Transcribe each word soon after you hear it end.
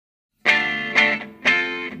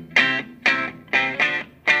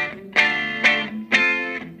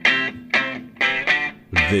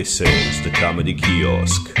This is the Comedy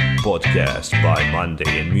Kiosk, podcast by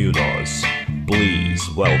Monday and Munoz. Please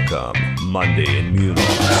welcome Monday and Munoz.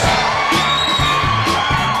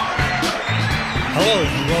 Hello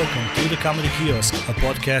and welcome to the Comedy Kiosk, a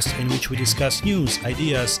podcast in which we discuss news,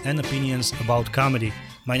 ideas, and opinions about comedy.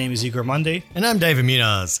 My name is Igor Monday. And I'm David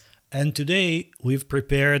Munoz. And today we've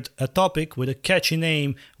prepared a topic with a catchy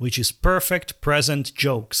name, which is perfect present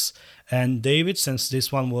jokes. And David, since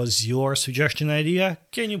this one was your suggestion idea,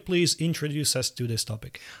 can you please introduce us to this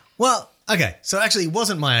topic? Well, okay. So actually, it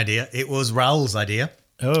wasn't my idea. It was Raul's idea.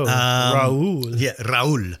 Oh, Raul. Yeah,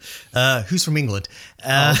 Raul. Who's from England.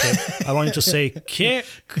 Okay. I wanted to say, ¿Qué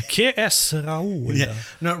es Raul? Yeah.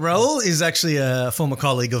 No, Raul is actually a former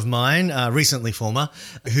colleague of mine, recently former,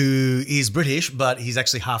 who is British, but he's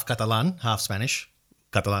actually half Catalan, half Spanish.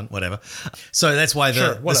 Catalan, whatever. So that's why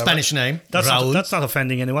the Spanish name, Raul. That's not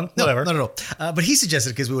offending anyone. No, Whatever. not at all. But he suggested,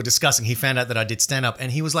 because we were discussing, he found out that I did stand-up,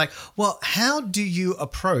 and he was like, well, how do you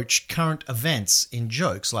approach current events in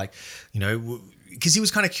jokes? Like, you know, because he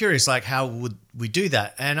was kind of curious, like, how would we do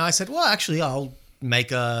that? And I said, well, actually, I'll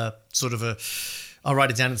make I'll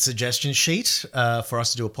write it down in the suggestion sheet for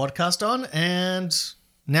us to do a podcast on. And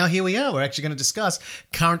now here we are. We're actually going to discuss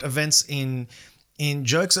current events in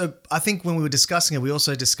jokes. I think when we were discussing it, we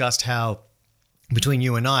also discussed how, between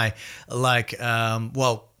you and I, like,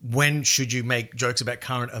 when should you make jokes about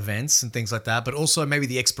current events and things like that, but also maybe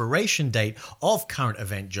the expiration date of current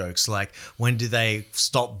event jokes. Like, when do they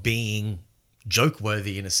stop being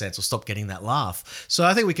joke-worthy in a sense, or stop getting that laugh? So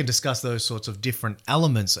I think we can discuss those sorts of different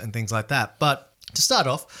elements and things like that. But to start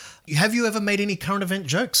off, have you ever made any current event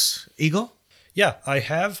jokes, Igor? Yeah, I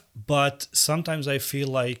have, but sometimes I feel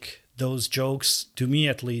like those jokes, to me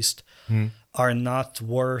at least, are not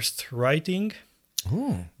worth writing.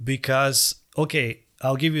 Ooh. Because, okay,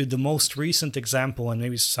 I'll give you the most recent example, and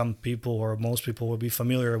maybe some people or most people will be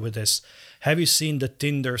familiar with this. Have you seen The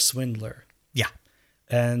Tinder Swindler? Yeah.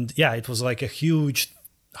 And yeah, it was like a huge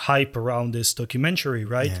hype around this documentary,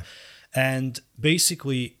 right? Yeah. And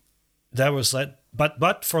basically that was like,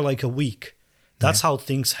 but for like a week. That's how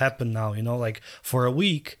things happen now, you know, like for a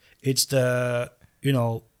week, it's the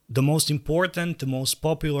most important, the most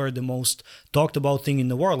popular, the most talked about thing in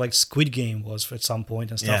the world, like Squid Game was at some point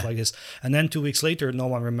and stuff like this. And then 2 weeks later, no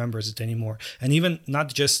one remembers it anymore. And even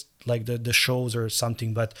not just like the shows or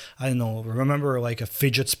something, but I don't know, remember like a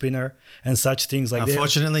fidget spinner and such things like that.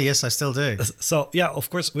 Unfortunately, yes, I still do. So yeah, of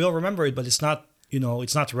course we all remember it, but it's not,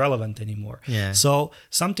 it's not relevant anymore. Yeah. So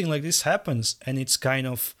something like this happens, and it's kind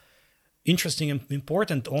of interesting and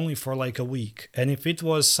important only for like a week. And if it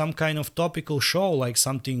was some kind of topical show, like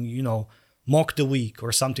something, Mock the Week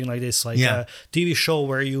or something like this, like a TV show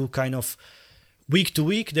where you kind of week to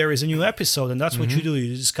week there is a new episode, and that's what you do.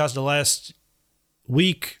 You discuss the last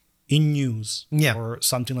week in news or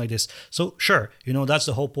something like this. So sure, that's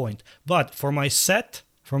the whole point. But for my set,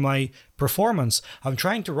 for my performance, I'm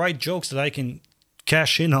trying to write jokes that I can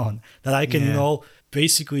cash in on, that I can,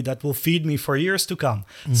 basically that will feed me for years to come.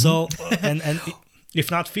 So, and if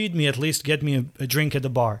not feed me, at least get me a drink at the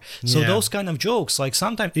bar. So those kind of jokes, like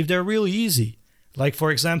sometimes if they're really easy, like for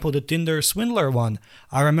example, the Tinder Swindler one,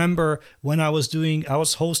 I remember when I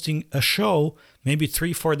was hosting a show, maybe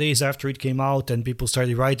 3-4 days after it came out, and people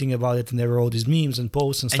started writing about it, and there were all these memes and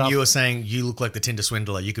posts and stuff. And you were saying you look like the Tinder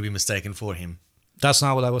Swindler. You could be mistaken for him. That's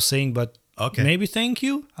not what I was saying, but okay. Maybe thank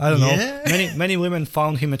you. I don't know. Many women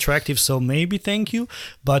found him attractive, so maybe thank you,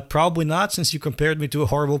 but probably not, since you compared me to a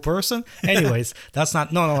horrible person. Anyways, that's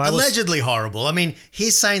not. No. Allegedly horrible. I mean,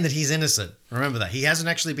 he's saying that he's innocent. Remember that he hasn't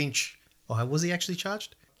actually been. Was he actually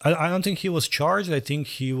charged? I don't think he was charged. I think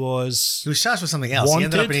he was. He was charged for something else. Wanted. He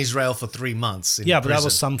ended up in Israel for 3 months. In but prison. that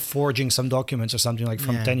was some forging some documents or something like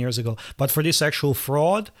from 10 years ago. But for this actual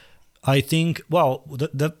fraud, I think,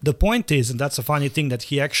 the point is, and that's a funny thing, that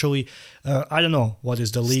he actually, I don't know what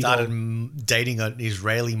is the legal... Started dating an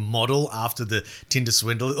Israeli model after the Tinder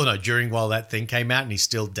swindle, while that thing came out, and he's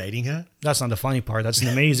still dating her. That's not the funny part. That's an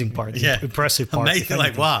amazing part. The impressive part. Amazing,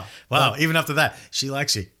 like, wow. Even after that, she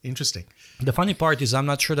likes you. Interesting. The funny part is I'm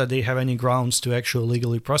not sure that they have any grounds to actually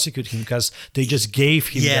legally prosecute him, because they just gave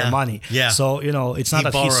him their money. Yeah. So, it's not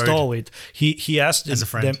that he stole it. He asked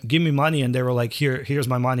them, give me money, and they were like, here's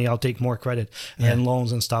my money, I'll take more credit and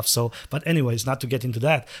loans and stuff. So, but anyways, not to get into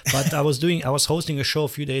that. But I was hosting a show a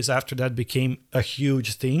few days after that became a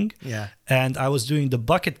huge thing. Yeah. And I was doing the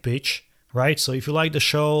bucket pitch. Right? So if you like the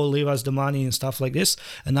show, leave us the money and stuff like this.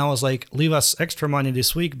 And I was like, leave us extra money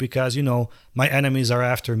this week because, my enemies are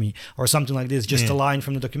after me, or something like this. Just a line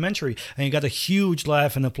from the documentary. And you got a huge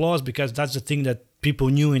laugh and applause because that's the thing that people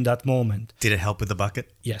knew in that moment. Did it help with the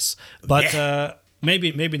bucket? Yes. But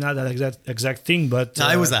maybe not that exact thing, but No,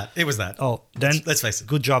 it was that. It was that. Oh, then let's face it.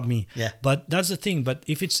 Good job, me. Yeah. But that's the thing. But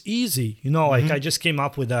if it's easy, like I just came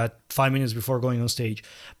up with that 5 minutes before going on stage.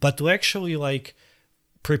 But to actually like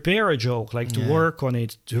prepare a joke, like to work on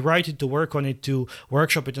it, to write it, to work on it, to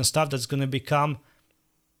workshop it and stuff, that's gonna become,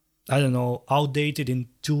 I don't know, outdated in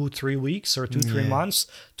 2-3 weeks or 2-3 months.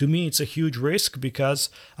 To me, it's a huge risk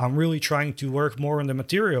because I'm really trying to work more on the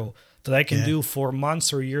material that I can do for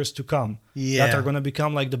months or years to come. That are going to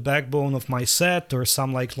become like the backbone of my set or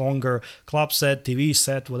some like longer club set, TV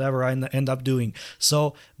set, whatever I end up doing.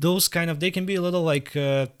 So those kind of, they can be a little like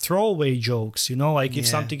throwaway jokes, like if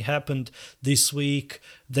something happened this week,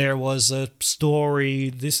 there was a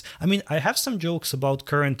story. I have some jokes about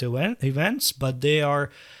current events, but they are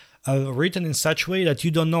written in such a way that you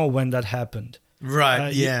don't know when that happened.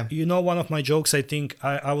 Right, One of my jokes, I think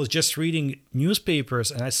I was just reading newspapers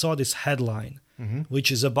and I saw this headline,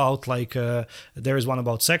 which is about like, there is one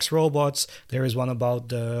about sex robots, there is one about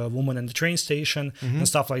the woman in the train station and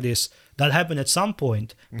stuff like this. That happened at some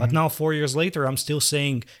point, but now 4 years later, I'm still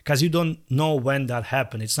saying, because you don't know when that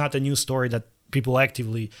happened. It's not a news story that people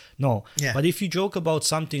actively know. Yeah. But if you joke about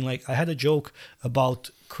something like, I had a joke about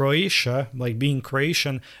Croatia, like being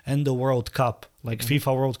Croatian and the World Cup, like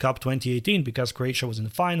FIFA World Cup 2018, because Croatia was in the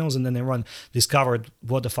finals and then everyone discovered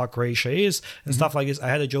what the fuck Croatia is and stuff like this. I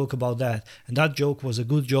had a joke about that. And that joke was a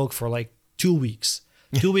good joke for like 2 weeks.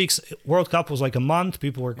 2 weeks, World Cup was like a month.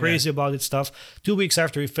 People were crazy about it stuff. 2 weeks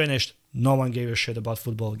after we finished, no one gave a shit about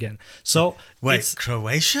football again. So wait,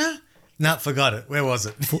 Croatia? No, forgot it. Where was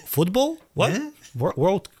it? Football? What? Yeah.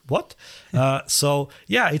 World? What? So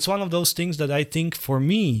yeah, it's one of those things that I think for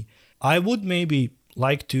me, I would maybe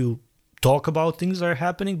like to talk about things that are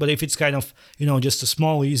happening, but if it's kind of, just a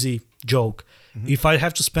small, easy joke, if I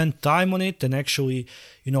have to spend time on it and actually,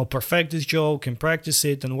 perfect this joke and practice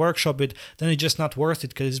it and workshop it, then it's just not worth it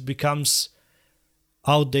because it becomes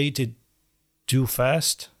outdated too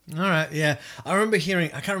fast. All right, yeah. I remember hearing,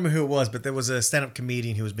 I can't remember who it was, but there was a stand-up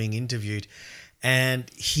comedian who was being interviewed, and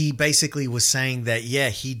he basically was saying that,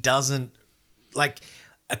 he doesn't, like,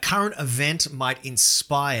 a current event might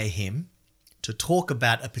inspire him to talk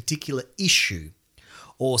about a particular issue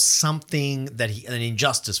or something that an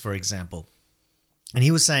injustice, for example. And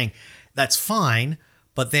he was saying, that's fine,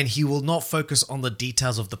 but then he will not focus on the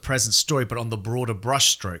details of the present story, but on the broader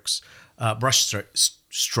brushstrokes.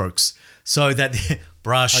 Strokes. So that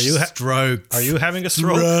strokes. Are you having a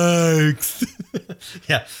stroke? Strokes.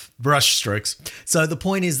 Yeah, brush strokes. So the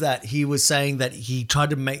point is that he was saying that he tries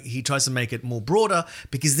to make it more broader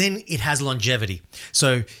because then it has longevity.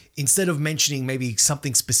 So instead of mentioning maybe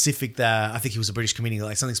something specific that I think he was a British comedian,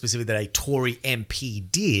 like something specific that a Tory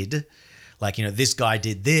MP did, like, this guy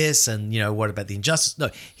did this and, what about the injustice? No,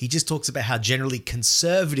 he just talks about how generally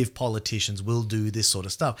conservative politicians will do this sort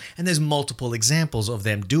of stuff. And there's multiple examples of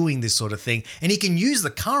them doing this sort of thing. And he can use the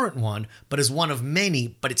current one, but as one of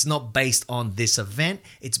many, but it's not based on this event.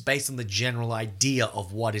 It's based on the general idea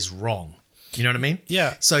of what is wrong. You know what I mean?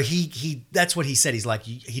 Yeah. So he that's what he said. He's like,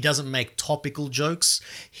 he doesn't make topical jokes.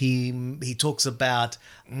 He talks about,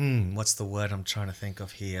 what's the word I'm trying to think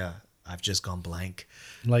of here? I've just gone blank.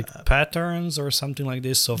 Like patterns or something like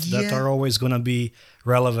this that are always going to be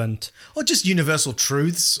relevant. Or just universal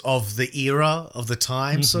truths of the era, of the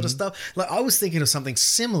time sort of stuff. Like I was thinking of something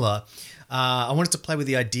similar. I wanted to play with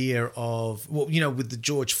the idea of, with the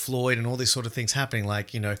George Floyd and all these sort of things happening.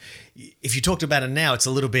 Like, if you talked about it now, it's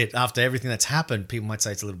a little bit, after everything that's happened, people might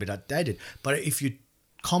say it's a little bit outdated. But if you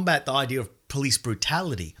combat the idea of police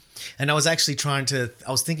brutality, and I was actually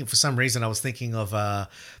thinking for some reason, I was thinking of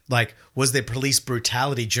was there police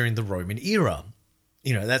brutality during the Roman era?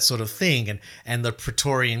 That sort of thing, and the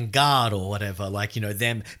Praetorian Guard or whatever,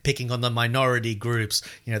 them picking on the minority groups,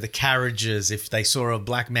 the carriages. If they saw a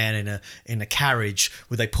black man in a carriage,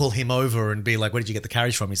 would they pull him over and be like, "Where did you get the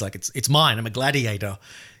carriage from?" He's like, "It's mine. I'm a gladiator."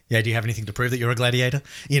 Yeah, do you have anything to prove that you're a gladiator?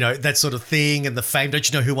 That sort of thing, and the fame.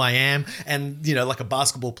 Don't you know who I am? And, like a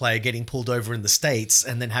basketball player getting pulled over in the States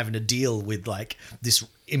and then having to deal with like this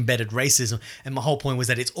embedded racism. And my whole point was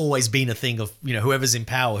that it's always been a thing of, whoever's in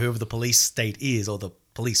power, whoever the police state is or the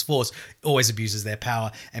police force always abuses their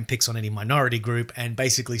power and picks on any minority group and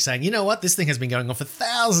basically saying, you know what, this thing has been going on for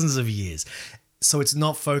thousands of years. So it's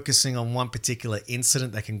not focusing on one particular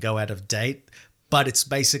incident that can go out of date, but it's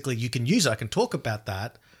basically, you can use it. I can talk about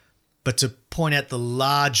that. But to point out the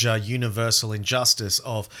larger universal injustice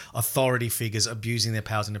of authority figures abusing their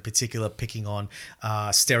powers, and in particular picking on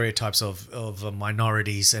stereotypes of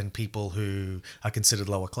minorities and people who are considered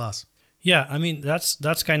lower class. Yeah, I mean,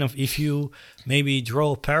 that's kind of, if you maybe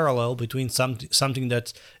draw a parallel between something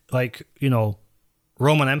that's like,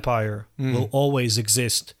 Roman Empire will always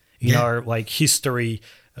exist in our like history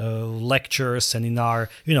lectures and in our,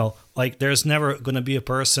 you know, like there's never going to be a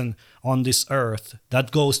person on this earth that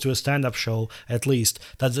goes to a stand-up show, at least,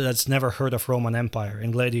 that's never heard of Roman Empire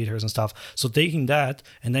and gladiators and stuff. So taking that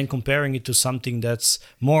and then comparing it to something that's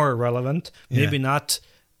more relevant, maybe not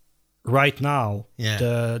right now,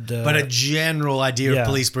 but a general idea of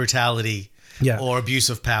police brutality or abuse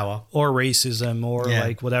of power or racism or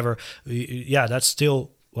like whatever, that's still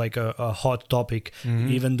like a hot topic,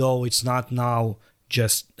 even though it's not now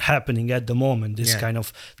just happening at the moment, this kind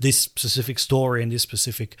of this specific story and this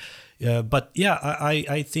specific but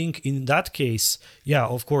I think in that case,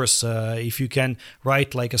 of course, if you can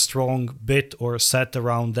write like a strong bit or set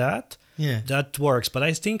around that, that works. But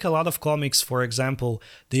I think a lot of comics, for example,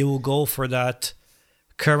 they will go for that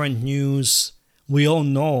current news. We all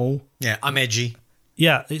know. Yeah, I'm edgy.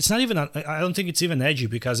 Yeah, it's not even, I don't think it's even edgy,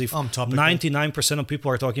 because if 99% of people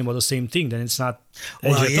are talking about the same thing, then it's not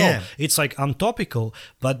edgy at all. It's like, I'm topical,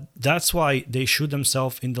 but that's why they shoot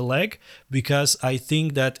themselves in the leg, because I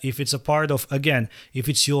think that if it's a part of, again, if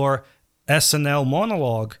it's your SNL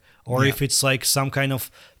monologue, or if it's like some kind of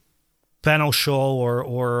panel show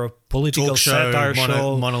or political satire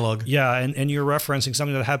show monologue, and you're referencing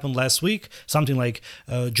something that happened last week, something like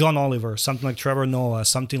John Oliver, something like Trevor Noah,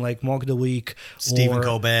 something like Mock the Week, Stephen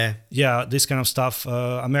Colbert, this kind of stuff,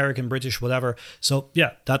 American, British, whatever. So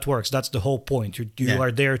that works. That's the whole point. You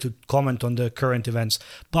are there to comment on the current events.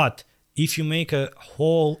 But if you make a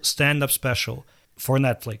whole stand-up special for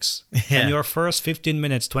Netflix, and your first 15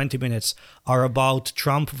 minutes, 20 minutes are about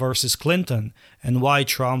Trump versus Clinton and why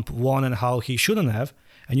Trump won and how he shouldn't have,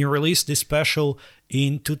 and you release this special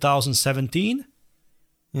in 2017,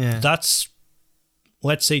 that's,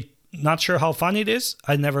 let's say, not sure how funny it is.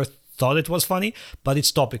 I never thought it was funny, but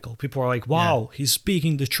it's topical. People are like, wow, he's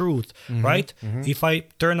speaking the truth, right? If I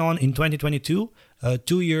turn on in 2022,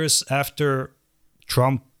 2 years after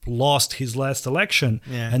Trump lost his last election,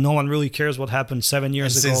 and no one really cares what happened 7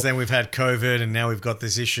 years ago. Since then we've had COVID, and now we've got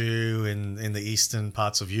this issue in the eastern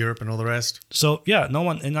parts of Europe and all the rest. So no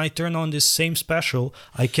one, and I turn on this same special,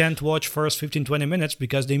 I can't watch first 15-20 minutes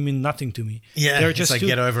because they mean nothing to me. They're just like,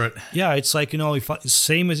 get over it. It's like, you know,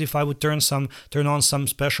 same as if I would turn on some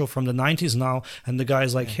special from the 90s now, and the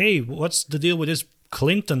guy's like, hey, what's the deal with this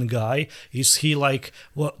Clinton guy? Is he like,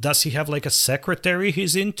 well, does he have like a secretary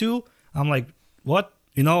he's into? I'm like, what?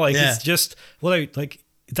 You know, like it's just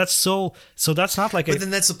that's so that's not like. But then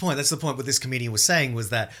that's the point. That's the point. What this comedian was saying was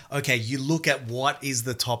that, okay, you look at what is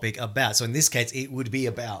the topic about. So in this case, it would be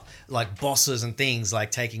about like bosses and things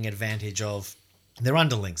like taking advantage of their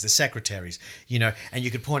underlings, their secretaries, you know, and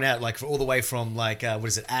you could point out like all the way from like what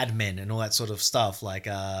is it, Ad Men and all that sort of stuff. Like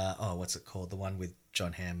what's it called? The one with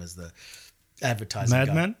John Hamm as the advertising Mad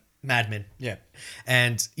guy. Men. Mad Men,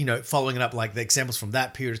 and you know, following it up like the examples from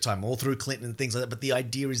that period of time, all through Clinton and things like that. But the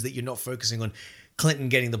idea is that you're not focusing on Clinton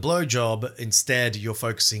getting the blowjob. Instead, you're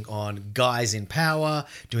focusing on guys in power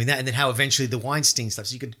doing that, and then how eventually the Weinstein stuff.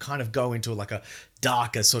 So you could kind of go into like a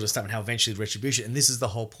darker sort of stuff, and how eventually the retribution. And this is the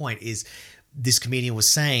whole point: is this comedian was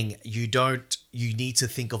saying you need to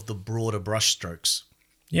think of the broader brushstrokes.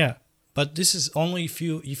 Yeah, but this is only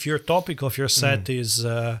if your topic of your set is.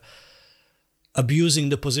 Abusing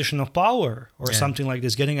the position of power or something like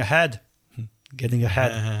this, getting ahead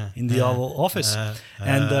in the Oval Office.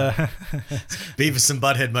 And Beavis and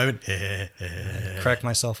Butthead moment. Crack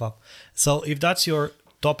myself up. So if that's your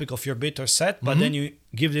topic of your bit or set, but then you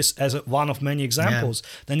give this as one of many examples,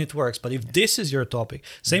 then it works. But if this is your topic,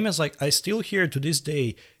 same as like I still hear to this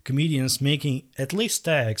day comedians making at least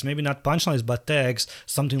tags, maybe not punchlines, but tags,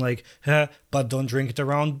 something like, but don't drink it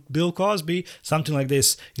around Bill Cosby, something like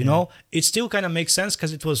this, you know, it still kind of makes sense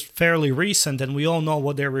because it was fairly recent and we all know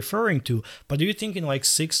what they're referring to. But do you think in like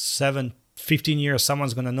 6, 7, 15 years,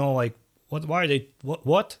 someone's going to know like, why are they,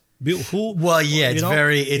 what? Who? Well,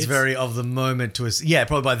 it's very of the moment to us. Yeah,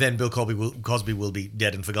 probably by then Bill Cosby will be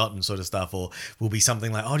dead and forgotten, sort of stuff, or will be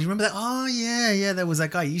something like, oh, do you remember that? Oh, yeah, there was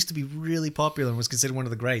that guy. He used to be really popular and was considered one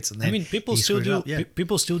of the greats. And then people still do.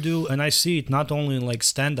 People still do, and I see it not only in like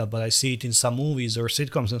stand-up, but I see it in some movies or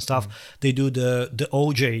sitcoms and stuff. They do the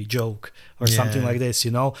OJ joke or something like this,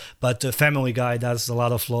 you know. But Family Guy does a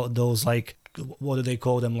lot of those, like, what do they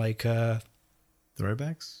call them, like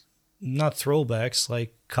throwbacks? Not throwbacks,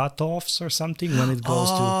 like cut-offs or something when it goes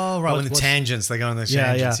when the tangents, they go on the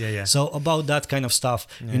tangents. Yeah. So about that kind of stuff,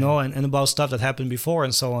 you know, and about stuff that happened before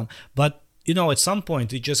and so on. But at some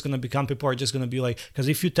point it's just gonna become, people are just gonna be like, because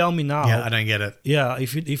if you tell me now, Yeah, I don't get it. yeah,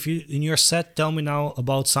 if you in your set tell me now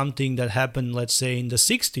about something that happened, let's say in the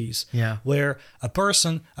 60s, Yeah. where a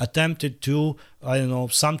person attempted to, I don't know,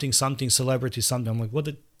 something celebrity something, I'm like,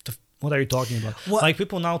 what are you talking about? What- Like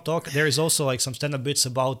people now talk. There is also like some stand-up bits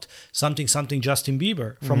about something Justin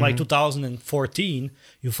Bieber from like 2014.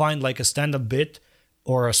 You find like a stand-up bit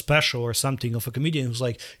or a special or something of a comedian who's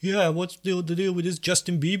like, yeah, what's the deal with this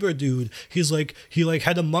Justin Bieber dude? He's like, he like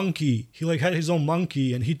had a monkey. He like had his own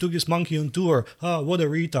monkey and he took his monkey on tour. Ah, what a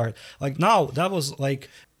retard. Like now that was like,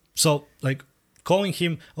 so like calling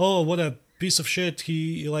him, oh, what a piece of shit.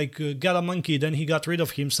 He like got a monkey, then he got rid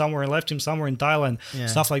of him somewhere and left him somewhere in Thailand, Yeah.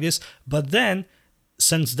 stuff like this. But then,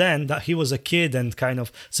 since then, that he was a kid and kind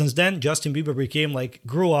of, since then, Justin Bieber became like,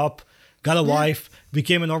 grew up, got a wife,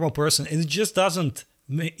 became a normal person, and it just doesn't.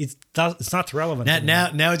 It's not relevant.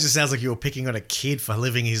 Now it just sounds like you were picking on a kid for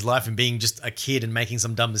living his life and being just a kid and making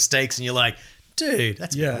some dumb mistakes, and you're like, dude,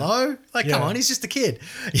 that's Yeah. low. Like, come Yeah. on, he's just a kid.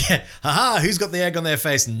 Yeah. Haha, who's got the egg on their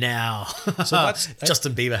face now? So that's-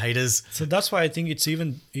 Justin Bieber haters. So that's why I think it's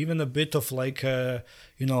even a bit of like a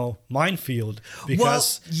minefield,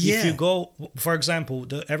 because yeah. if you go, for example,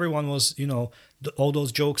 everyone was all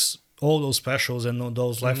those jokes, all those specials, and all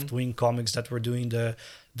those left wing comics that were doing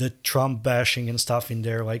the Trump bashing and stuff in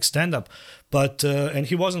their like stand up, but and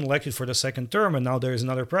he wasn't elected for the second term, and now there is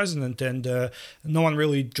another president, and no one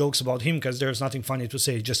really jokes about him because there's nothing funny to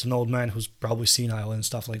say. Just an old man who's probably senile and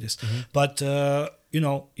stuff like this. But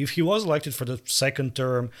if he was elected for the second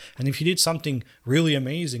term, and if he did something really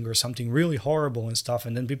amazing or something really horrible and stuff,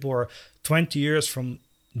 and then people are 20 years from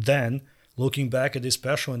then looking back at this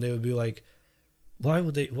special and they would be like, why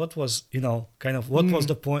would they, what was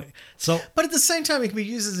the point? So But at the same time, it can be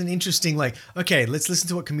used as an interesting, like, okay, let's listen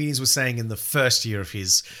to what comedians were saying in the first year of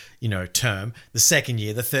his, term, the second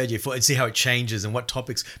year, the third year, and see how it changes and what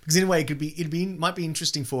topics. Because in a way, might be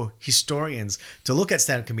interesting for historians to look at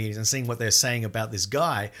stand-up comedians and seeing what they're saying about this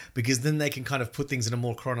guy, because then they can kind of put things in a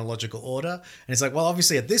more chronological order. And it's like, well,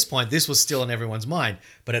 obviously at this point, this was still on everyone's mind,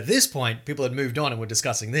 but at this point, people had moved on and were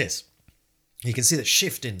discussing this. You can see that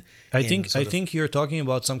shift in. I think you're talking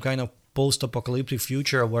about some kind of post-apocalyptic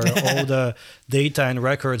future where all the data and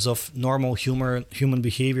records of normal human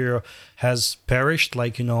behavior has perished.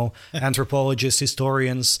 Like, anthropologists,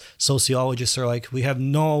 historians, sociologists are like, we have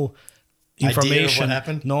no information, what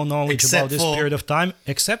happened? no knowledge Except about this for- period of time,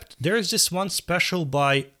 except there is this one special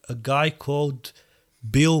by a guy called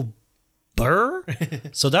Bill Burr.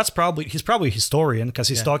 So he's probably a historian because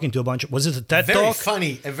he's talking to a bunch of, was it a TED Talk?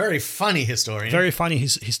 A very funny historian. Very funny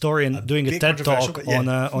historian doing a bit TED controversial, Talk but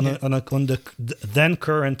yeah. on the then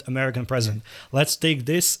current American president. Let's take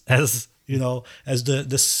this as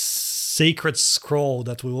the sacred scroll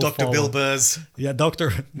that we will Dr. follow. Bill Burr's. Yeah,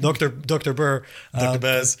 Dr. Burr. Dr.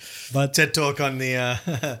 Burr's but- TED Talk on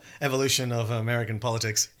the evolution of American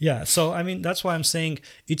politics. Yeah, so I mean that's why I'm saying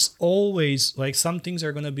it's always like some things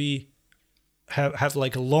are gonna be have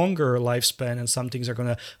like a longer lifespan, and some things are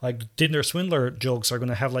gonna, like Tinder swindler jokes are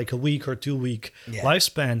gonna have like a week or 2 week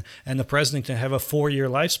lifespan, and the president can have a 4-year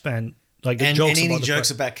lifespan. Like the And jokes any about the jokes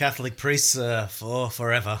about Catholic priests for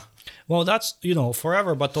forever. well, that's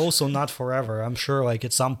forever, but also not forever. I'm sure like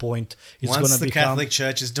at some point it's Once gonna the become Catholic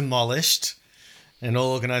Church is demolished and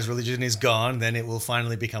all organized religion is gone, then it will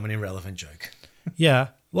finally become an irrelevant joke. Yeah.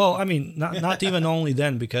 Well, I mean, not even only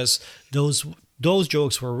then, because those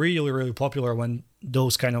jokes were really, really popular when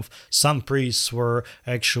those kind of some priests were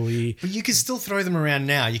actually. But you can still throw them around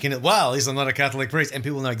now. You can, well, he's not a Catholic priest, and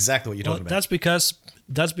people know exactly what you're talking about.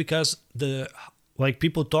 That's because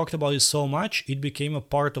people talked about it so much, it became a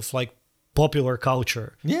part of like popular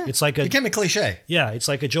culture. Yeah, it's like it became a cliche. Yeah, it's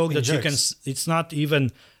like a joke that you can. It's not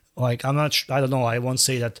even like I don't know. I won't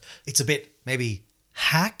say that. It's a bit maybe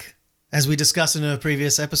hack, as we discussed in a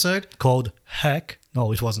previous episode. Called hack.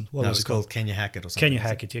 No, it wasn't. What was it called? Can You Hack It or something? Can You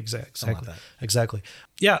Hack It? Exactly. like that. Exactly.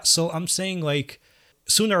 Yeah. So I'm saying like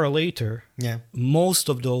sooner or later, most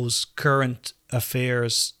of those current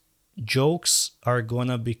affairs jokes are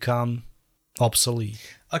gonna become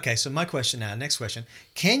obsolete. Okay, so my question now, next question.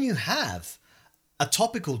 Can you have a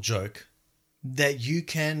topical joke that you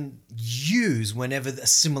can use whenever a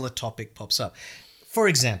similar topic pops up? For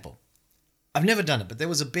example, I've never done it, but there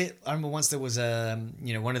was a bit, I remember once there was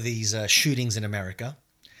one of these shootings in America.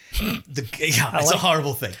 It's a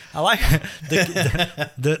horrible thing. I like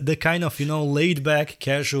the kind of laid back,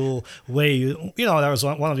 casual way. There was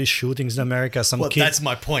one of these shootings in America. Some kid. That's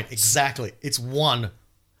my point. Exactly. It's one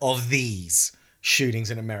of these shootings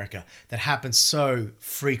in America that happens so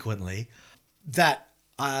frequently that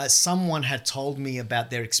someone had told me about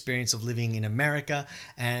their experience of living in America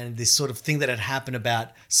and this sort of thing that had happened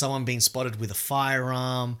about someone being spotted with a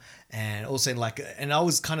firearm, and also and I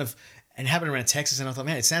was kind of, and it happened around Texas, and I thought,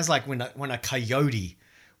 man, it sounds like when a coyote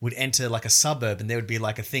would enter like a suburb, and there would be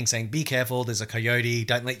like a thing saying, be careful, there's a coyote,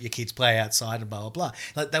 don't let your kids play outside, and blah, blah, blah.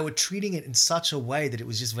 Like, they were treating it in such a way that it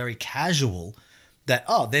was just very casual, that,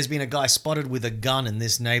 oh, there's been a guy spotted with a gun in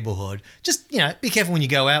this neighborhood. Just, be careful when you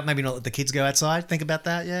go out. Maybe not let the kids go outside. Think about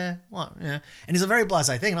that. Yeah. What? Yeah. And it's a very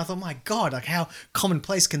blasé thing. And I thought, my God, like, how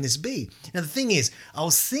commonplace can this be? Now, the thing is, I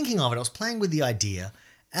was thinking of it. I was playing with the idea.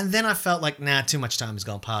 And then I felt like, too much time has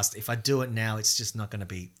gone past. If I do it now, it's just not going to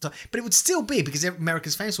be. But it would still be, because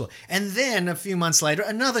America's famous for it. And then a few months later,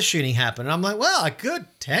 another shooting happened. And I'm like, well, I could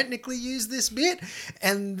technically use this bit.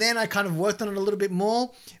 And then I kind of worked on it a little bit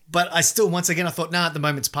more. But I still, once again, I thought, the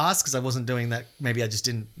moment's passed, because I wasn't doing that. Maybe I just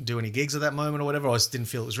didn't do any gigs at that moment or whatever. I just didn't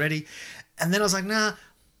feel it was ready. And then I was like,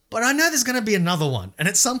 but I know there's going to be another one. And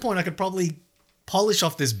at some point, I could probably polish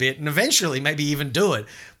off this bit and eventually maybe even do it.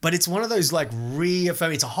 But it's one of those like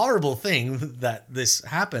reaffirming. It's a horrible thing that this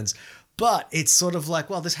happens, but it's sort of like,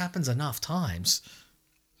 well, this happens enough times.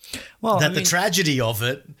 Well, the tragedy of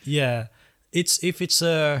it. Yeah. If it's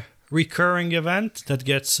a recurring event that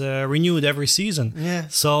gets renewed every season. Yeah.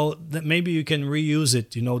 So that maybe you can reuse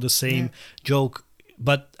it, the same joke.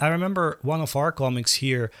 But I remember one of our comics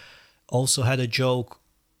here also had a joke,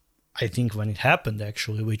 I think when it happened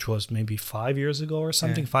actually, which was maybe 5 years ago or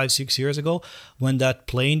something, 5-6 years ago, when that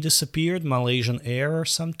plane disappeared, Malaysian Air or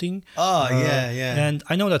something. Oh, yeah. And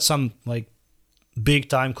I know that some like big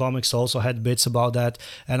time comics also had bits about that.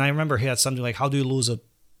 And I remember he had something like, how do you lose a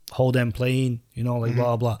whole damn plane?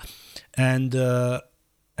 Blah, blah. And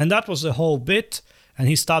that was the whole bit. And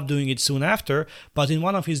he stopped doing it soon after. But in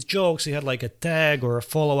one of his jokes, he had like a tag or a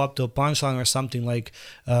follow-up to a punchline or something like,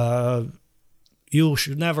 you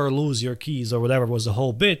should never lose your keys or whatever was the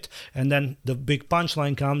whole bit. And then the big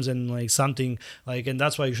punchline comes and like something like, and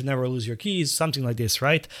that's why you should never lose your keys, something like this,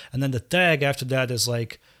 right? And then the tag after that is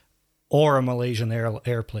like, or a Malaysian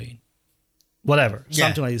airplane. Whatever,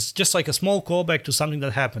 something like this. Just like a small callback to something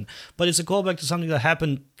that happened. But it's a callback to something that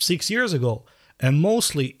happened 6 years ago. And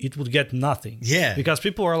mostly it would get nothing. Yeah. Because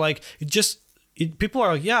people are like, people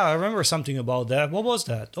are like, yeah, I remember something about that. What was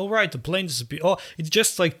that? Oh, right, the plane disappeared. Oh, it's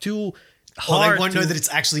just like too hard. Or they won't know that it's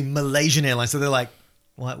actually Malaysian Airlines. So they're like,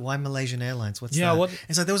 why Malaysian Airlines? What's that?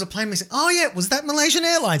 It's like, there was a plane missing. Oh, yeah, was that Malaysian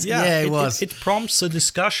Airlines? Yeah, it was. It prompts a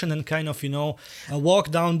discussion and kind of, a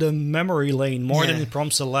walk down the memory lane more than it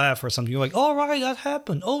prompts a laugh or something. You're like, oh, right, that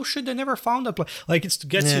happened. Oh, shit, they never found that plane. Like, it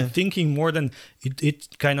gets you thinking more than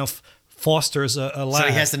it kind of fosters a laugh. So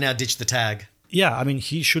he has to now ditch the tag. Yeah, I mean,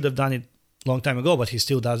 he should have done it long time ago, but he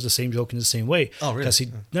still does the same joke in the same way. Oh, really? Because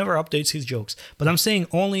he never updates his jokes. But I'm saying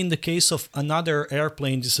only in the case of another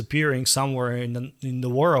airplane disappearing somewhere in the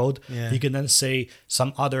world, you can then say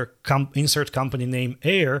some other insert company name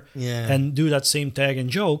Air and do that same tag and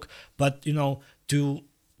joke. But, to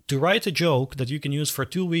write a joke that you can use for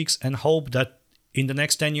 2 weeks and hope that in the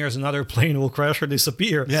next 10 years, another plane will crash or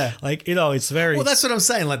disappear. Yeah. Like, it's very... Well, that's what I'm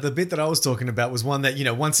saying. Like, the bit that I was talking about was one that,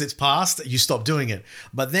 once it's passed, you stop doing it.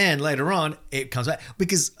 But then later on, it comes back.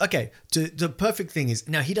 Because, okay, the perfect thing is,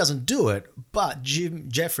 now he doesn't do it, but Jim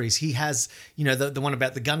Jeffries, he has, the one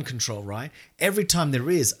about the gun control, right? Every time there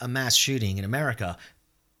is a mass shooting in America,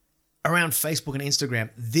 around Facebook and Instagram,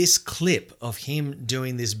 this clip of him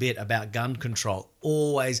doing this bit about gun control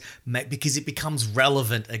always because it becomes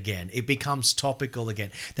relevant again. It becomes topical again.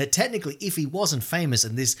 That technically, if he wasn't famous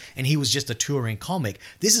and he was just a touring comic,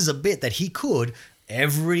 this is a bit that he could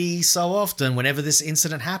every so often, whenever this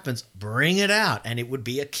incident happens, bring it out and it would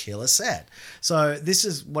be a killer set. So this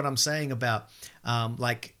is what I'm saying about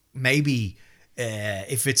maybe...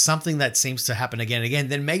 if it's something that seems to happen again and again,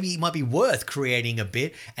 then maybe it might be worth creating a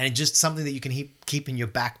bit and just something that you can keep in your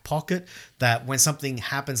back pocket, that when something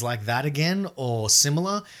happens like that again or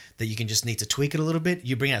similar, that you can just need to tweak it a little bit,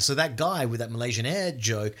 you bring out. So that guy with that Malaysian Air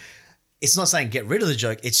joke, it's not saying get rid of the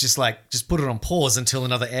joke. It's just like, just put it on pause until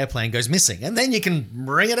another airplane goes missing. And then you can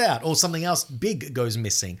bring it out, or something else big goes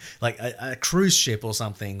missing, like a cruise ship or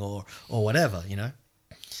something or whatever,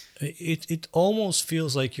 It almost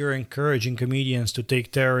feels like you're encouraging comedians to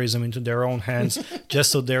take terrorism into their own hands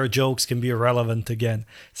just so their jokes can be relevant again.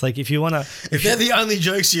 It's like, if they're the only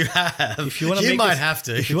jokes you have, you might have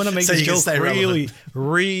to. If you want to make this joke really,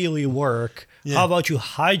 really work, how about you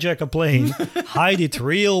hijack a plane, hide it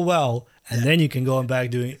real well, and then you can go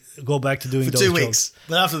back to doing for those 2 jokes. weeks.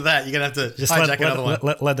 But after that, you're gonna have to just hijack another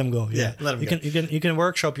one. Let them go. Yeah, let them go. You can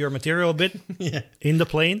workshop your material a bit in the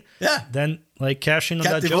plane. Yeah. Then cash in on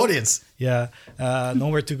that joke. Audience. Yeah.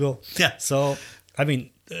 Nowhere to go. Yeah. So I mean,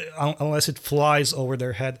 unless it flies over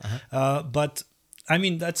their head. But I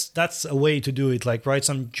mean, that's a way to do it. Like write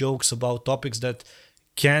some jokes about topics that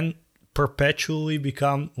can perpetually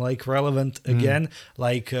become like relevant again,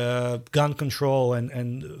 like gun control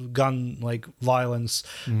and gun like violence,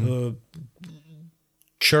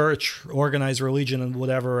 church, organized religion, and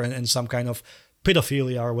whatever, and some kind of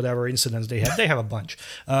pedophilia or whatever incidents they have. They have a bunch.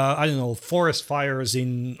 I don't know, forest fires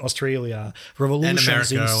in Australia,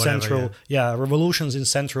 revolutions in revolutions in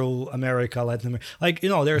Central America, Latin America. Like, you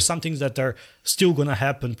know, there are some things that are still gonna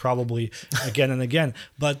happen probably again and again,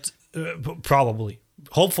 but probably,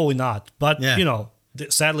 hopefully not. But you know,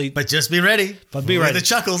 sadly. But just be ready. But be ready. The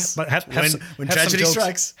chuckles. But when tragedy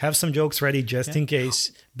strikes. Have some jokes ready just in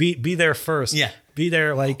case. Be there first. Yeah. Be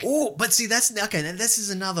there like. Oh, but see, that's okay. And this is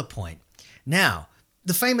another point. Now,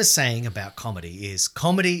 the famous saying about comedy is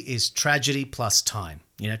tragedy plus time.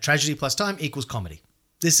 You know, tragedy plus time equals comedy.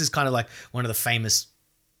 This is kind of like one of the famous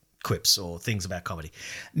quips or things about comedy.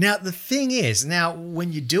 Now, the thing is,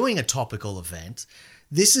 when you're doing a topical event,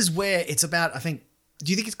 this is where it's about, I think,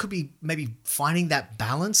 do you think it could be maybe finding that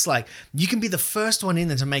balance? Like, you can be the first one in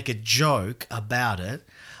there to make a joke about it,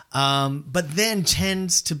 but then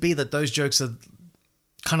tends to be that those jokes are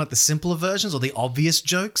kind of like the simpler versions or the obvious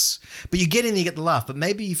jokes, but you get in, you get the laugh. But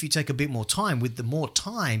maybe if you take a bit more time, with the more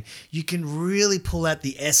time, you can really pull out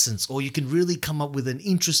the essence, or you can really come up with an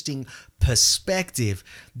interesting perspective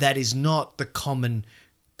that is not the common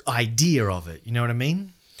idea of it. You know what I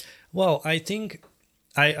mean? Well, I think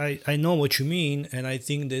I know what you mean, and I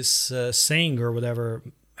think this saying or whatever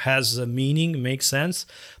has a meaning, makes sense.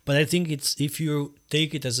 But I think it's, if you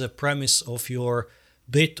take it as a premise of your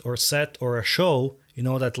bit or set or a show, you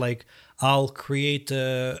know, that like I'll create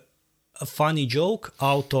a funny joke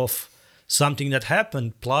out of something that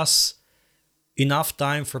happened, plus enough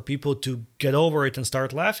time for people to get over it and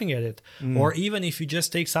start laughing at it. Or even if you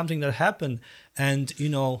just take something that happened and, you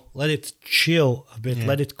know, let it chill a bit,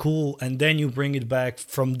 let it cool, and then you bring it back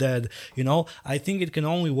from dead. You know, I think it can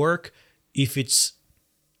only work if it's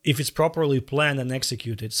properly planned and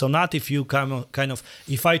executed. So not if you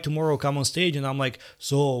if I tomorrow come on stage and I'm like,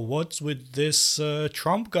 so what's with this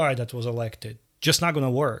Trump guy that was elected? Just not going to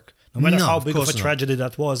work. No matter how big of a tragedy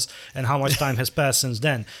that was and how much time has passed since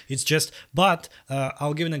then. It's just, but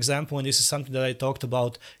I'll give an example, and this is something that I talked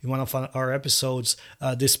about in one of our episodes,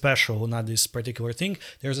 this special, not this particular thing.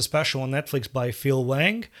 There's a special on Netflix by Phil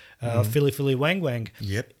Wang, Philly Wang.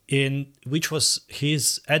 Yep. Which was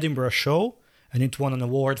his Edinburgh show, and it won an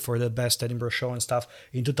award for the best Edinburgh show and stuff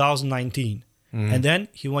in 2019. And then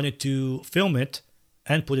he wanted to film it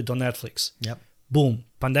and put it on Netflix. Yep. Boom.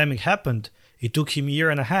 Pandemic happened. It took him a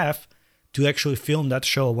year and a half to actually film that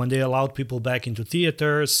show when they allowed people back into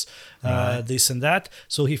theaters, this and that.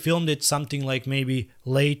 So he filmed it something like maybe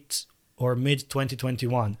late or mid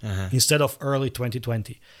 2021 instead of early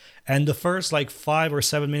 2020. And the first like 5 or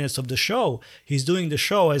 7 minutes of the show, he's doing the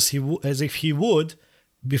show as if he would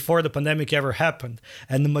before the pandemic ever happened.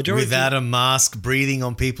 And the majority, without a mask, breathing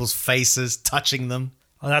on people's faces, touching them.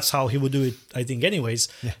 Well, that's how he would do it, I think, anyways.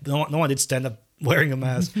 Yeah. No one did stand up wearing a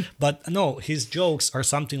mask. But no, his jokes are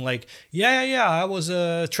something like, I was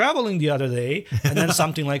traveling the other day. And then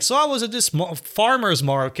something like, so I was at this farmer's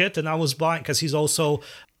market and I was buying, because he's also,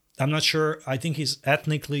 I'm not sure, I think he's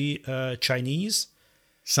ethnically Chinese.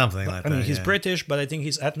 Something like that. I mean, he's British, but I think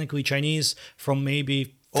he's ethnically Chinese from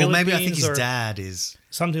maybe Philippines. Or maybe I think his dad is.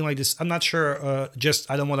 Something like this. I'm not sure. Just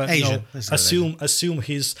I don't want to assume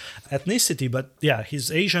his ethnicity, but yeah,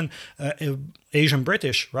 he's Asian, Asian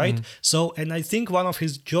British, right? So, and I think one of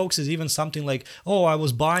his jokes is even something like, "Oh, I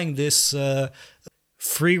was buying this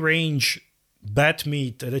free range bat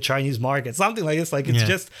meat at the Chinese market," something like this. Like it's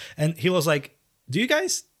just, and he was like, "Do you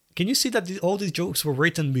guys?" Can you see that all these jokes were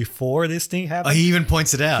written before this thing happened? Oh, he even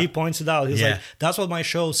points it out. He points it out. He's like, that's what my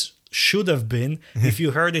shows should have been if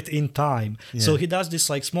you heard it in time. So he does this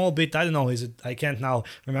like small bit. I don't know, I can't now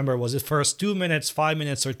remember, was it first 2 minutes, 5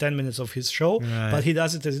 minutes, or 10 minutes of his show? But he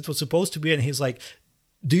does it as it was supposed to be. And he's like,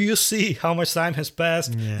 do you see how much time has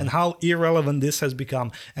passed and how irrelevant this has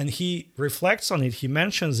become? And he reflects on it. He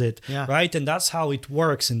mentions it, right? And that's how it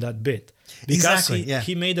works in that bit. Because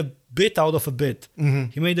he made a bit out of a bit.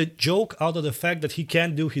 He made a joke out of the fact that he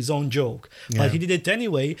can't do his own joke. But he did it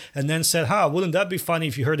anyway and then said, wouldn't that be funny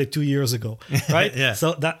if you heard it 2 years ago? Right?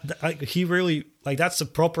 So that he really, like, that's a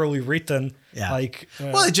properly written, like...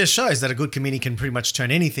 well, it just shows that a good comedian can pretty much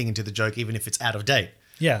turn anything into the joke, even if it's out of date.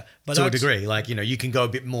 Yeah. But to a degree. Like, you know, you can go a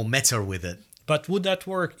bit more meta with it. But would that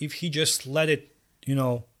work if he just let it, you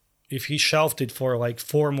know, if he shelved it for like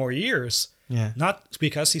 4 more years? Not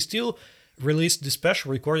because he still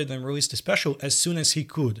recorded and released the special as soon as he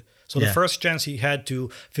could. So the first chance he had to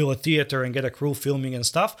fill a theater and get a crew filming and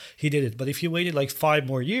stuff, he did it. But if he waited like 5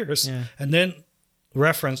 more years and then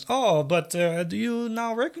referenced, do you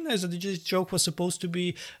now recognize that this joke was supposed to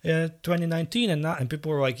be 2019 and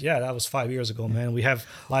people were like, yeah, that was 5 years ago, man. We have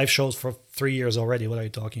live shows for 3 years already. What are you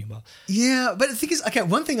talking about? Yeah, but the thing is, okay,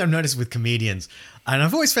 one thing I've noticed with comedians, and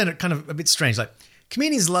I've always found it kind of a bit strange, like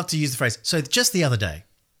comedians love to use the phrase, so just the other day,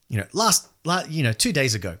 2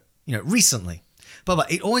 days ago, recently.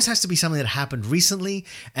 But it always has to be something that happened recently,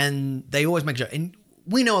 and they always make a joke. And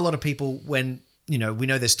we know a lot of people when we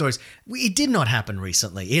know their stories. It did not happen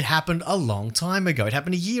recently. It happened a long time ago. It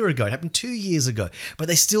happened a year ago. It happened 2 years ago. But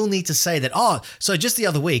they still need to say that, so just the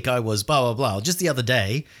other week I was blah, blah, blah. Just the other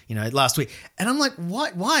day, last week. And I'm like,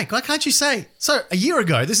 why? Why can't you say, so a year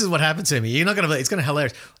ago, this is what happened to me. You're not going to, it's going to be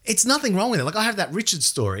hilarious. It's nothing wrong with it. Like I have that Richard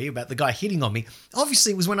story about the guy hitting on me.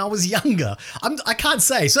 Obviously it was when I was younger. I can't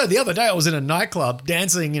say, so the other day I was in a nightclub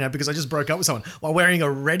dancing, because I just broke up with someone while wearing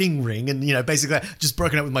a wedding ring and, basically just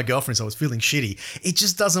broken up with my girlfriend. So I was feeling shitty. It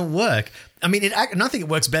just doesn't work. I mean, and I think it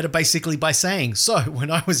works better basically by saying, so when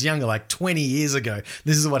I was younger, like 20 years ago,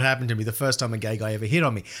 this is what happened to me the first time a gay guy ever hit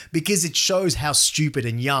on me, because it shows how stupid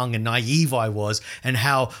and young and naive I was and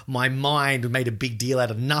how my mind made a big deal out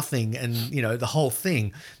of nothing and, the whole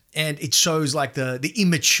thing. And it shows like the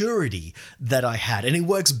immaturity that I had. And it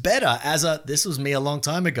works better as this was me a long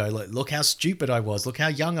time ago. Like, look how stupid I was. Look how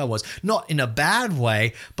young I was. Not in a bad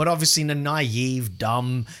way, but obviously in a naive,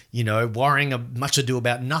 dumb, worrying much ado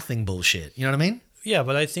about nothing bullshit. You know what I mean? Yeah,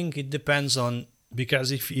 but I think it depends on,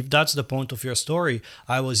 because if that's the point of your story,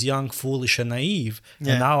 I was young, foolish, and naive,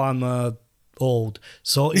 and now I'm old.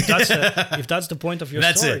 So if that's the point of your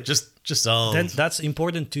that's story, it. Just old. Then that's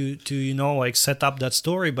important to set up that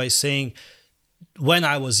story by saying, when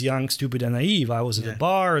I was young, stupid, and naive, I was at a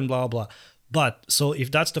bar and blah blah. But so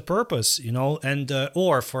if that's the purpose, and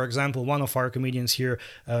or for example, one of our comedians here,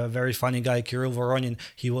 a very funny guy, Kirill Voronin,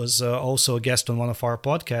 he was also a guest on one of our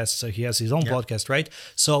podcasts. So he has his own podcast, right?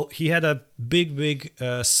 So he had a big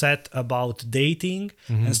set about dating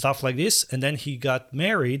and stuff like this, and then he got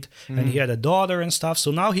married and he had a daughter and stuff.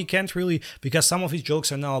 So now he can't really, because some of his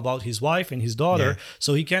jokes are now about his wife and his daughter,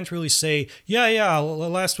 so he can't really say,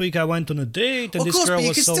 last week I went on a date and this girl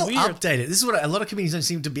was so weird. Of course, but you can still update it. This is what a lot of comedians don't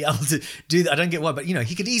seem to be able to do. I don't get why, but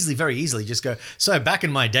he could very easily just go, so back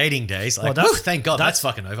in my dating days, like, thank God that's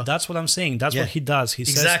fucking over. That's what I'm saying. That's what he does. He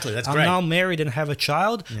exactly, says, that's great. I'm now married and have a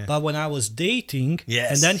child, but when I was dating,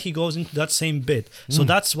 and then he goes into that same bit. So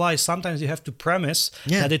that's why sometimes you have to premise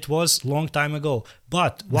that it was long time ago.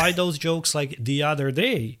 But why those jokes like the other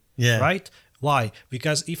day, right? Why?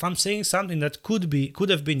 Because if I'm saying something that could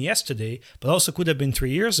have been yesterday, but also could have been 3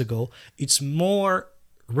 years ago, it's more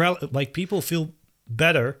like people feel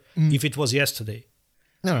better if it was yesterday.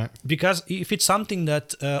 All right. Because if it's something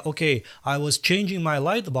that, I was changing my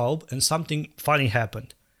light bulb and something funny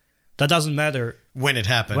happened, that doesn't matter when it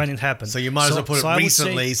happened. So you might as well put it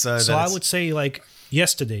recently. I would say like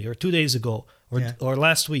yesterday or 2 days ago or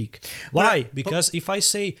last week. Why? Because if I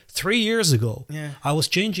say 3 years ago, I was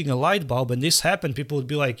changing a light bulb and this happened, people would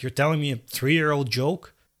be like, you're telling me a 3-year-old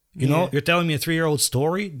joke? You're telling me a 3-year-old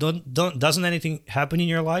story. Doesn't anything happen in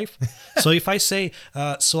your life? So if I say,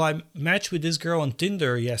 so I matched with this girl on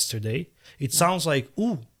Tinder yesterday, it sounds like,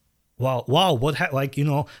 ooh, wow, what they're like,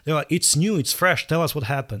 it's new, it's fresh. Tell us what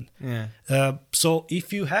happened. So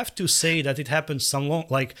if you have to say that it happened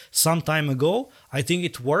some time ago, I think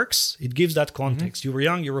it works. It gives that context. You were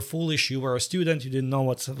young, you were foolish, you were a student, you didn't know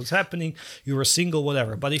what was happening, you were single,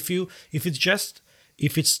 whatever. But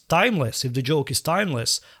if it's timeless, if the joke is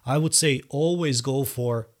timeless, I would say always go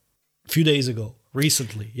for a few days ago,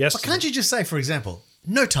 recently, yesterday. But can't you just say, for example,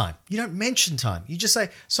 no time? You don't mention time. You just say,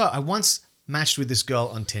 so I once matched with this girl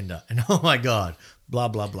on Tinder and oh my God, blah,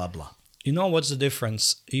 blah, blah, blah. What's the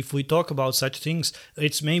difference? If we talk about such things,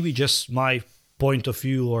 it's maybe just my point of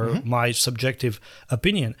view or my subjective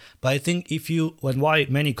opinion. But I think why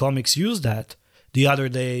many comics use that the other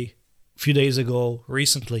day, few days ago,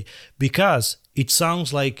 recently, because it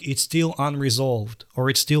sounds like it's still unresolved or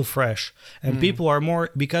it's still fresh. And people are more,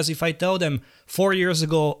 because if I tell them 4 years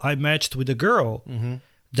ago I matched with a girl,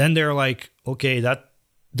 then they're like, okay,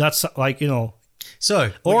 that's like,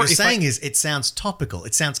 So what you're saying is it sounds topical.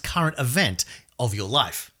 It sounds current event of your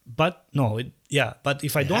life. But no, but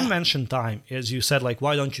if I don't mention time, as you said, like,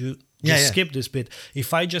 why don't you just skip this bit?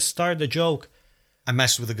 If I just start the joke, I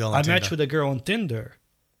matched with a girl on Tinder. I matched with a girl on Tinder.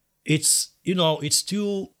 It's, it's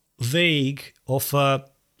too vague of,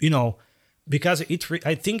 because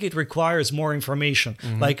I think it requires more information.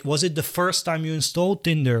 Like, was it the first time you installed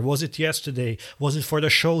Tinder? Was it yesterday? Was it for the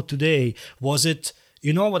show today? Was it,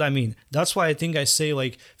 You know what I mean? That's why I think I say,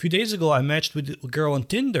 like, a few days ago, I matched with a girl on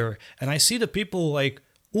Tinder, and I see the people like,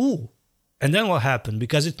 ooh. And then what happened?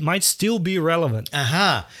 Because it might still be relevant.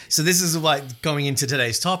 Aha. So this is like going into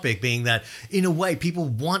today's topic, being that in a way people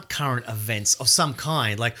want current events of some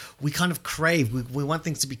kind. Like we kind of crave, we want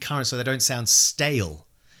things to be current so they don't sound stale,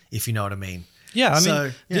 if you know what I mean. Yeah, I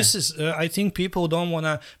mean, this is, I think people don't want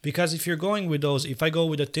to, because if you're going with those, if I go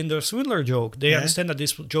with a Tinder swindler joke, they understand that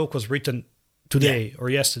this joke was written today or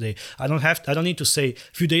yesterday. I don't need to say, a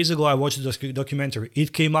few days ago I watched this documentary.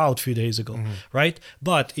 It came out a few days ago, right?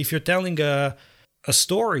 But if you're telling a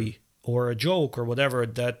story or a joke or whatever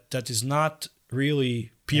that is not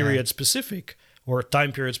really period specific or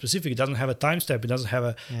time period specific, it doesn't have a timestamp, it doesn't have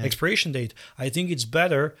a expiration date, I think it's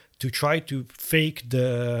better to try to fake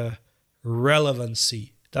the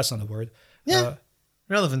relevancy. That's not a word. Yeah.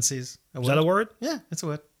 Relevancy is a word. Is that a word? Yeah, it's a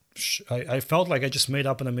word. I felt like I just made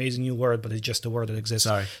up an amazing new word, but it's just a word that exists.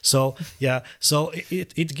 Sorry. So yeah, so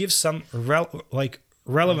it gives some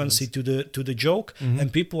relevancy to the joke,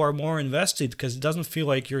 and people are more invested because it doesn't feel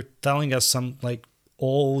like you're telling us some like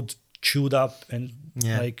old, chewed up, and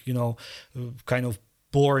like, you know, kind of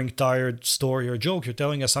boring, tired story or joke. You're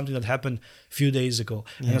telling us something that happened a few days ago.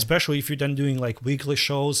 And especially if you're then doing like weekly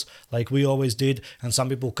shows like we always did, and some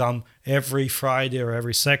people come every Friday or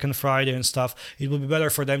every second Friday and stuff, it would be better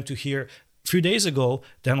for them to hear a few days ago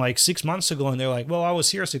than like 6 months ago, and they're like, well, I was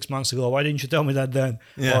here 6 months ago, why didn't you tell me that then?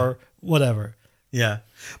 Or whatever. Yeah.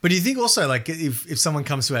 But do you think also, like, if someone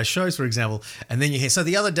comes to our shows, for example, and then you hear, so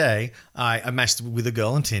the other day I matched with a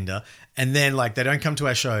girl on Tinder, and then like they don't come to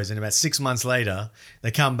our shows, and about 6 months later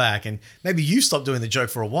they come back, and maybe you stop doing the joke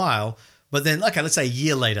for a while, but then, okay, let's say a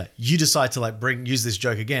year later, you decide to like use this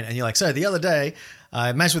joke again, and you're like, so the other day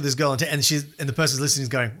I matched with this girl on Tinder, and the person's listening is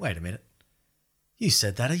going, wait a minute, you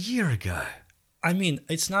said that a year ago. I mean,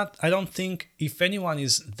 it's not, I don't think if anyone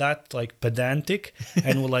is that like pedantic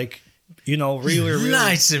and will like, you know, really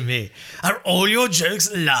lie to me. Are all your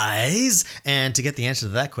jokes lies? And to get the answer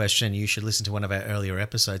to that question, you should listen to one of our earlier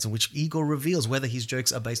episodes in which Igor reveals whether his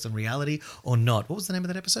jokes are based on reality or not. What was the name of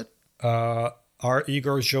that episode? Are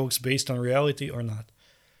Igor's jokes based on reality or not?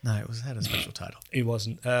 No, it had a special title. It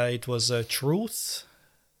wasn't. It was Truth.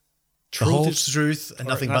 The whole truth and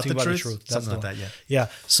nothing but the truth. Something like that, yeah. Yeah.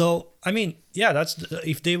 So, I mean, yeah, that's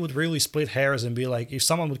if they would really split hairs and be like, if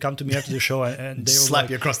someone would come to me after the show and they would slap like,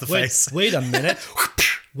 you across the face. Wait a minute.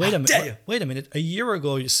 Wait a minute. A year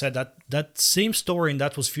ago, you said that same story, and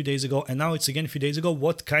that was a few days ago, and now it's again a few days ago.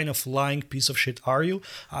 What kind of lying piece of shit are you?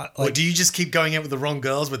 Or do you just keep going out with the wrong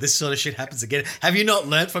girls where this sort of shit happens again? Have you not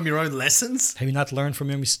learned from your own lessons? Have you not learned from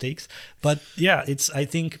your mistakes? But yeah, I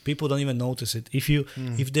think people don't even notice it.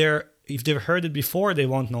 If they've heard it before, they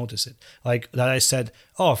won't notice it. Like that I said,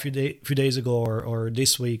 a few days ago or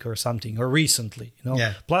this week or something, or recently, you know.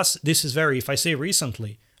 Yeah. Plus, this is if I say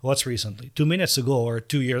recently, what's recently? 2 minutes ago or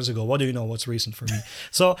 2 years ago, what do you know what's recent for me?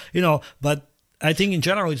 So, you know, but I think in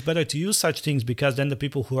general, it's better to use such things because then the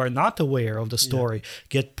people who are not aware of the story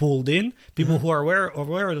get pulled in. People who are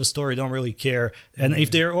aware of the story don't really care. And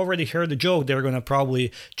if they already heard the joke, they're going to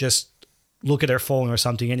probably just look at their phone or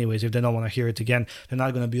something anyways. If they don't want to hear it again, they're not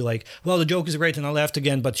going to be like, well, the joke is great and I laughed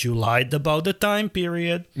again, but you lied about the time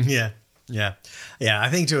period. Yeah. I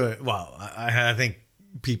think I think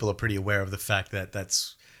people are pretty aware of the fact that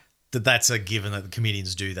that's a given, that the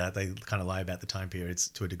comedians do that. They kind of lie about the time periods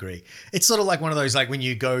to a degree. It's sort of like one of those, like when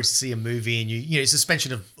you go to see a movie and you know,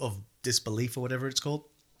 suspension of disbelief or whatever it's called,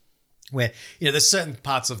 where, you know, there's certain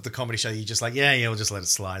parts of the comedy show you're just like, yeah, we'll just let it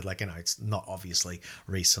slide. Like, you know, it's not obviously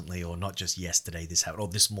recently or not just yesterday this happened or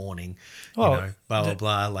this morning, you know, blah,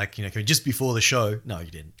 blah. Like, you know, just before the show. No,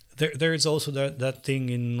 you didn't. There is also that thing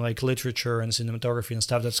in like literature and cinematography and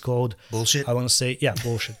stuff that's called bullshit. I want to say,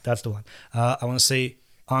 bullshit. That's the one. I want to say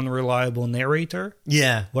unreliable narrator.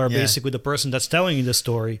 Yeah. Where basically the person that's telling you the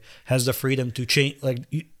story has the freedom to change, like,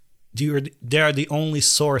 they are the only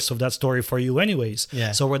source of that story for you anyways.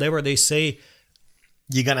 Yeah. So whatever they say,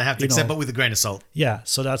 you're going to have to accept it with a grain of salt. Yeah.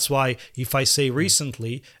 So that's why if I say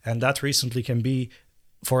recently, and that recently can be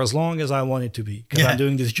for as long as I want it to be, because I'm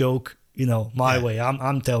doing this joke, you know, my way.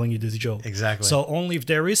 I'm telling you this joke. Exactly. So only if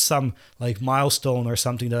there is some like milestone or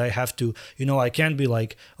something that I have to, you know, I can't be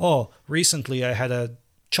like, oh, recently I had a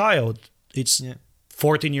child. It's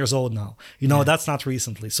 14 years old now. You know, that's not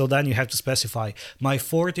recently. So then you have to specify my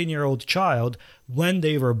 14-year-old child when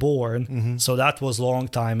they were born. So that was a long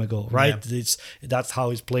time ago, right? Yeah. That's how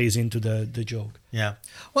it plays into the joke. Yeah.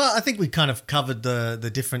 Well, I think we kind of covered the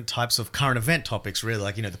different types of current event topics, really,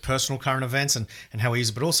 like, you know, the personal current events and how we use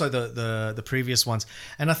it, but also the previous ones.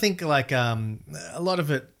 And I think like a lot of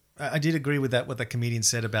it, I did agree with that, what the comedian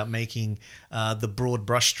said about making the broad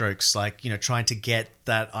brushstrokes, like, trying to get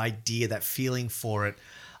that idea, that feeling for it.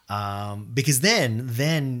 Because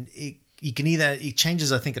then you can it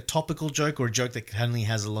changes, I think, a topical joke or a joke that only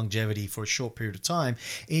has a longevity for a short period of time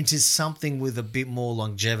into something with a bit more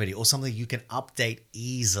longevity, or something you can update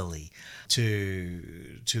easily to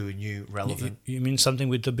a new relevant. You mean something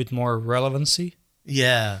with a bit more relevancy?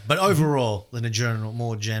 Yeah, but overall, in a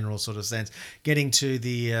more general sort of sense, getting to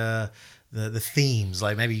the themes,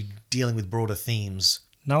 like maybe dealing with broader themes.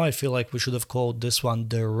 Now I feel like we should have called this one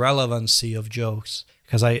the relevancy of jokes,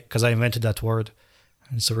 because I invented that word.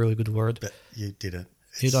 It's a really good word. But you didn't.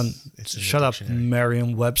 You don't. Shut up,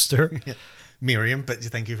 Merriam-Webster. Miriam, but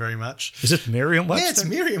thank you very much. Is it Merriam-Webster? Yeah, it's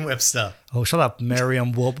Merriam-Webster. Oh, shut up,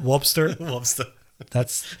 Merriam-Webster. Webster.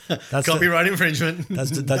 That's copyright infringement.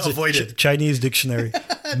 That's avoided. Chinese dictionary.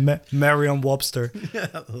 Merriam-Webster.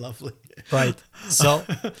 Yeah, lovely. Right. So,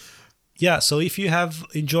 yeah. So if you have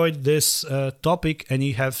enjoyed this topic and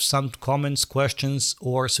you have some comments, questions,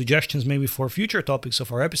 or suggestions maybe for future topics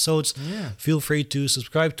of our episodes, feel free to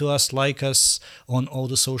subscribe to us, like us on all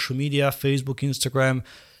the social media, Facebook, Instagram,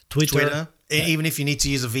 Twitter. Even if you need to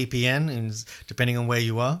use a VPN, depending on where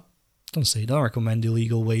you are. Don't recommend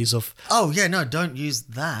illegal ways of. Oh yeah, no, don't use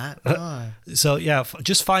that. No. So yeah,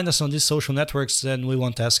 just find us on these social networks, and we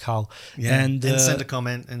won't ask how. Yeah, and send a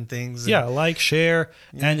comment and things. Yeah, like, share,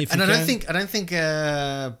 and if and you I don't think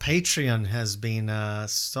Patreon has been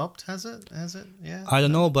stopped. Has it? Yeah. I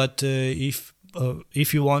don't know, but if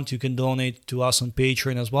you want, you can donate to us on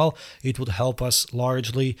Patreon as well. It would help us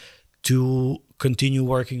largely to continue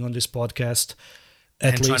working on this podcast.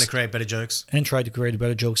 Trying to create better jokes. And try to create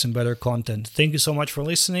better jokes and better content. Thank you so much for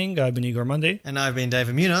listening. I've been Igor Monday. And I've been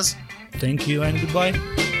David Munoz. Thank you and goodbye.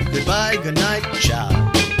 Goodbye, good night,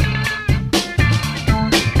 ciao.